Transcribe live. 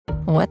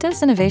What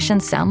does innovation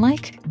sound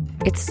like?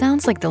 It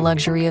sounds like the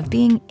luxury of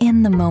being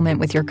in the moment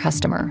with your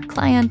customer,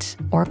 client,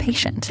 or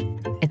patient.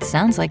 It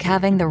sounds like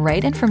having the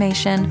right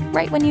information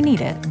right when you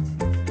need it.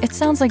 It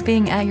sounds like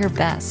being at your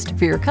best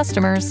for your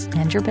customers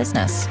and your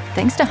business.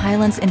 Thanks to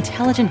Hyland's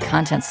intelligent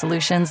content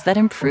solutions that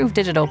improve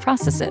digital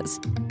processes,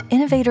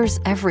 innovators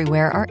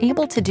everywhere are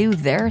able to do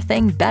their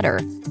thing better,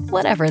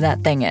 whatever that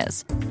thing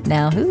is.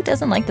 Now, who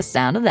doesn't like the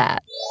sound of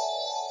that?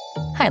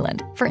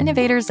 Hyland, for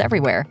innovators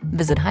everywhere.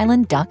 Visit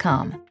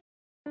hyland.com.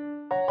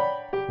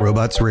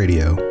 Robots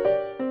Radio.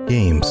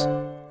 Games,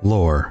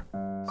 lore,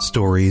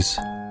 stories,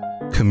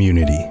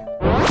 community.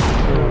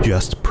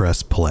 Just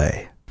press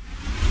play.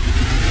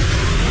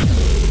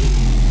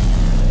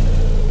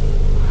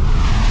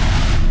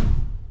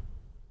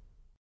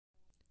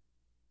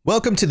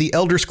 Welcome to the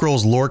Elder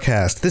Scrolls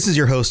Lorecast. This is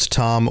your host,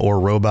 Tom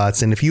or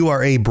Robots, and if you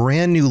are a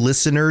brand new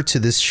listener to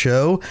this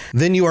show,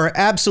 then you are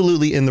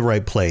absolutely in the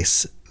right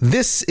place.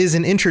 This is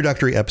an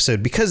introductory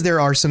episode because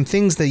there are some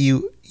things that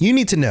you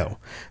need to know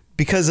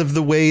because of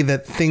the way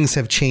that things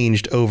have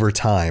changed over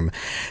time.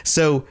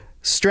 So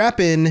strap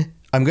in.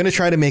 I'm going to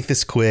try to make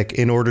this quick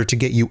in order to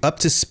get you up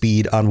to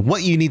speed on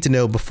what you need to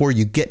know before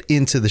you get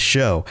into the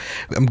show.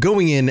 I'm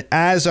going in,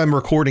 as I'm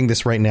recording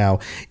this right now,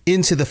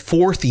 into the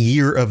 4th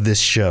year of this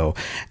show.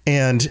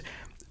 And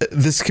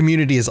this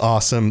community is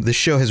awesome. The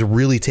show has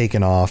really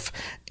taken off,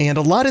 and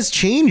a lot has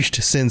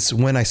changed since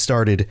when I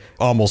started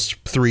almost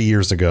 3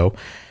 years ago.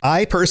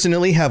 I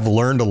personally have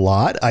learned a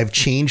lot. I've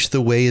changed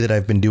the way that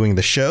I've been doing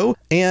the show,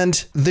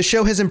 and the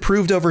show has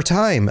improved over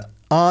time.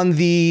 On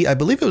I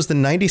believe it was the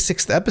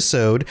 96th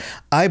episode,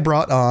 I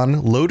brought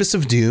on Lotus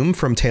of Doom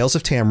from Tales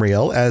of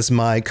Tamriel as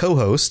my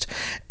co-host.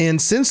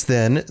 And since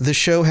then, the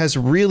show has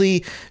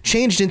really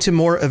changed into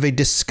more of a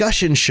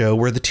discussion show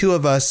where the two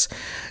of us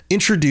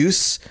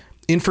introduce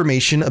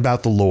information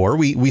about the lore.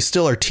 We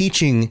still are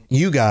teaching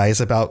you guys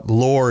about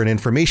lore and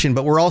information,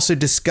 but we're also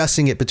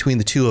discussing it between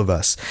the two of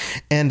us.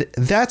 And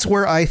that's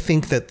where I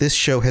think that this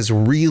show has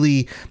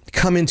really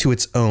come into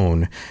its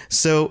own.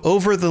 So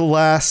over the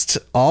last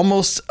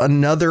almost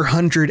another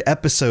 100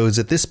 episodes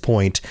at this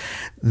point,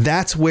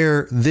 that's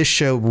where this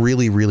show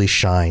really, really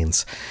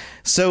shines.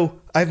 So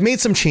I've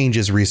made some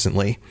changes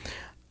recently.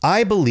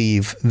 I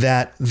believe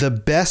that the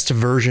best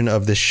version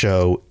of this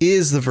show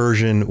is the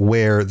version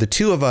where the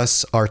two of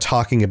us are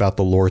talking about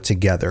the lore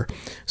together.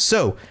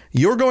 So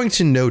you're going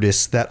to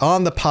notice that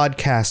on the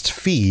podcast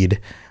feed,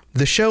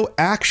 the show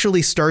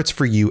actually starts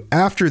for you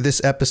after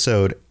this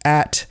episode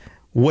at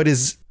what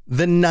is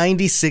the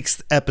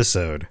 96th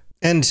episode.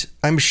 And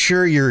I'm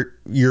sure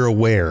you're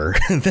aware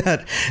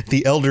that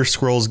the Elder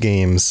Scrolls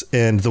games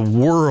and the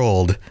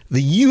world,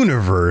 the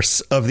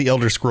universe of the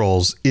Elder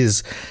Scrolls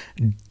is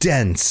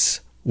dense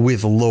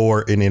with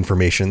lore and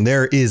information.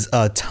 There is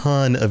a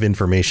ton of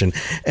information,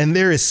 and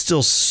there is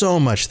still so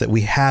much that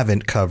we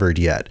haven't covered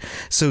yet.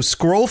 So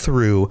scroll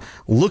through,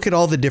 look at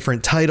all the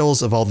different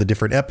titles of all the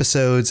different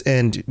episodes,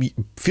 and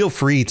feel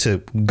free to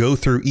go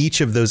through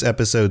each of those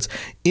episodes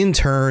in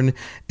turn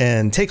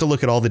and take a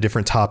look at all the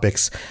different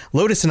topics.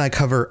 Lotus and I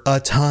cover a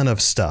ton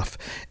of stuff.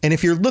 And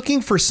if you're looking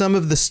for some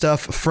of the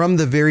stuff from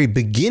the very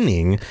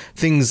beginning,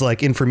 things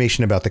like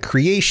information about the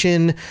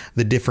creation,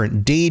 the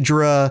different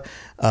Daedra,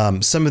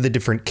 some of the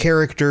different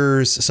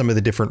characters, some of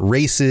the different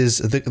races,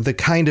 the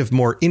kind of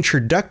more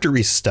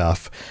introductory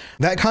stuff,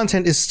 that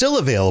content is still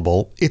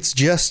available. It's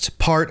just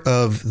part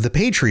of the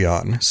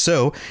Patreon.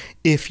 So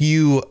if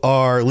you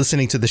are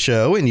listening to the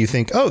show and you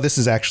think, oh, this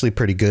is actually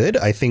pretty good,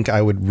 I think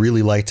I would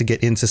really like to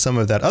get into some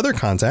of that other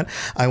content.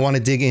 I want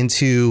to dig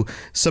into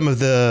some of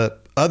the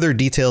other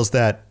details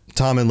that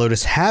Tom and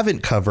Lotus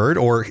haven't covered,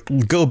 or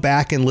go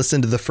back and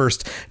listen to the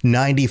first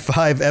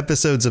 95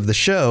 episodes of the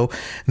show,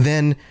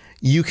 then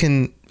you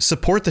can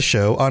support the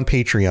show on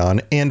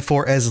Patreon, and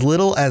for as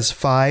little as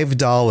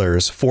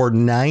 $5 for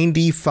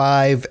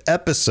 95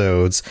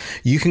 episodes,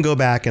 you can go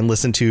back and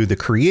listen to the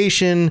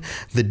creation,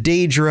 the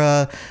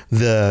Daedra,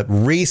 the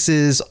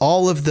races,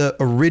 all of the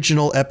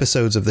original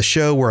episodes of the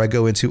show where I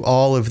go into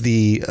all of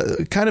the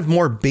kind of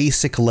more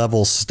basic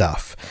level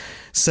stuff.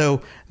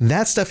 So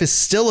that stuff is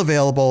still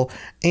available,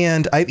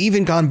 and I've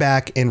even gone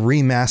back and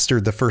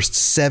remastered the first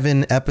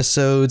 7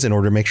 episodes in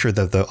order to make sure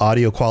that the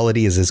audio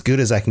quality is as good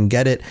as I can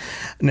get it.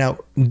 Now,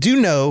 do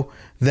know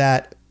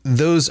that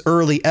those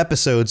early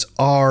episodes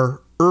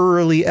are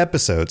early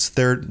episodes.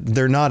 They're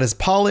not as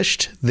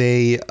polished.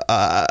 They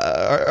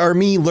are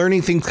me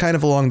learning things kind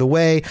of along the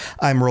way.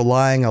 I'm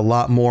relying a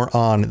lot more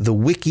on the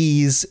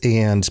wikis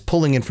and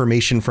pulling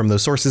information from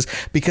those sources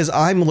because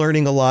I'm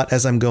learning a lot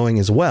as I'm going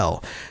as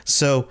well.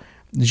 So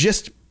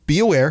just be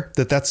aware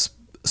that that's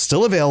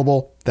still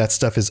available. That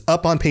stuff is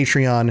up on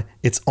Patreon.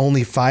 It's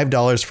only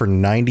 $5 for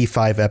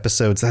 95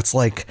 episodes. That's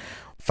like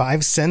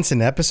 5 cents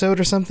an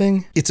episode or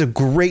something. It's a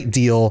great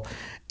deal,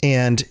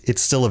 and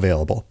it's still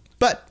available.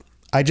 But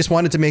I just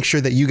wanted to make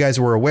sure that you guys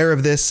were aware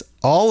of this.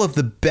 All of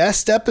the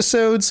best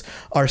episodes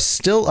are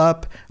still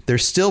up. They're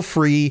still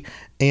free.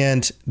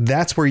 And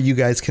that's where you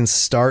guys can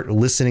start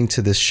listening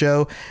to this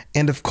show.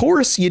 And of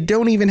course, you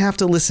don't even have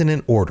to listen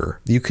in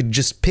order. You could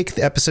just pick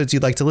the episodes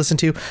you'd like to listen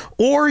to,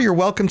 or you're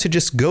welcome to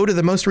just go to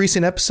the most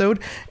recent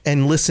episode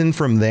and listen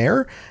from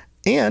there.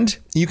 And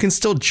you can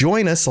still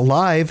join us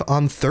live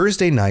on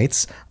Thursday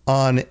nights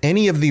on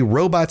any of the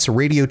Robots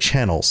Radio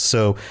channels.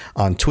 So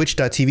on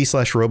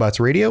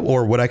twitch.tv/robotsradio,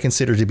 or what I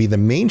consider to be the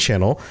main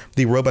channel,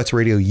 the Robots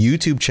Radio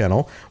YouTube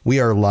channel. We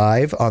are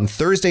live on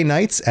Thursday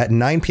nights at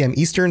 9 p.m.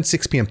 Eastern,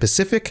 6 p.m.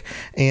 Pacific.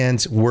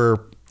 And we're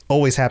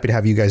always happy to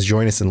have you guys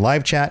join us in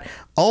live chat.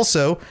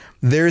 Also,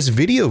 there's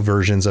video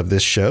versions of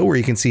this show where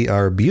you can see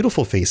our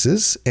beautiful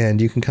faces,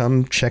 and you can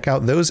come check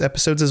out those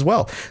episodes as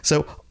well.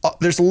 So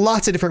there's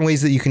lots of different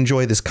ways that you can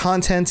enjoy this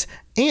content.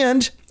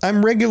 And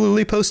I'm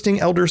regularly posting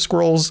Elder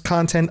Scrolls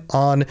content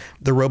on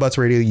the Robots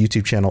Radio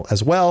YouTube channel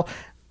as well.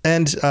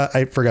 And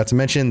I forgot to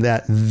mention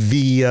that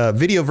the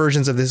video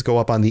versions of this go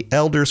up on the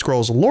Elder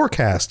Scrolls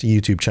Lorecast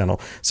YouTube channel.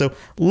 So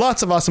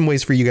lots of awesome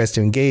ways for you guys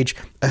to engage.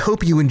 I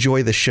hope you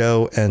enjoy the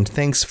show, and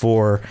thanks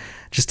for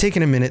just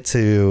taking a minute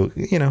to,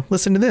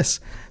 listen to this.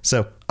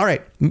 So, all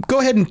right, go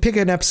ahead and pick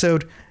an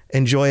episode,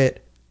 enjoy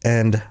it,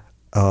 and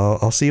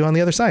I'll see you on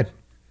the other side.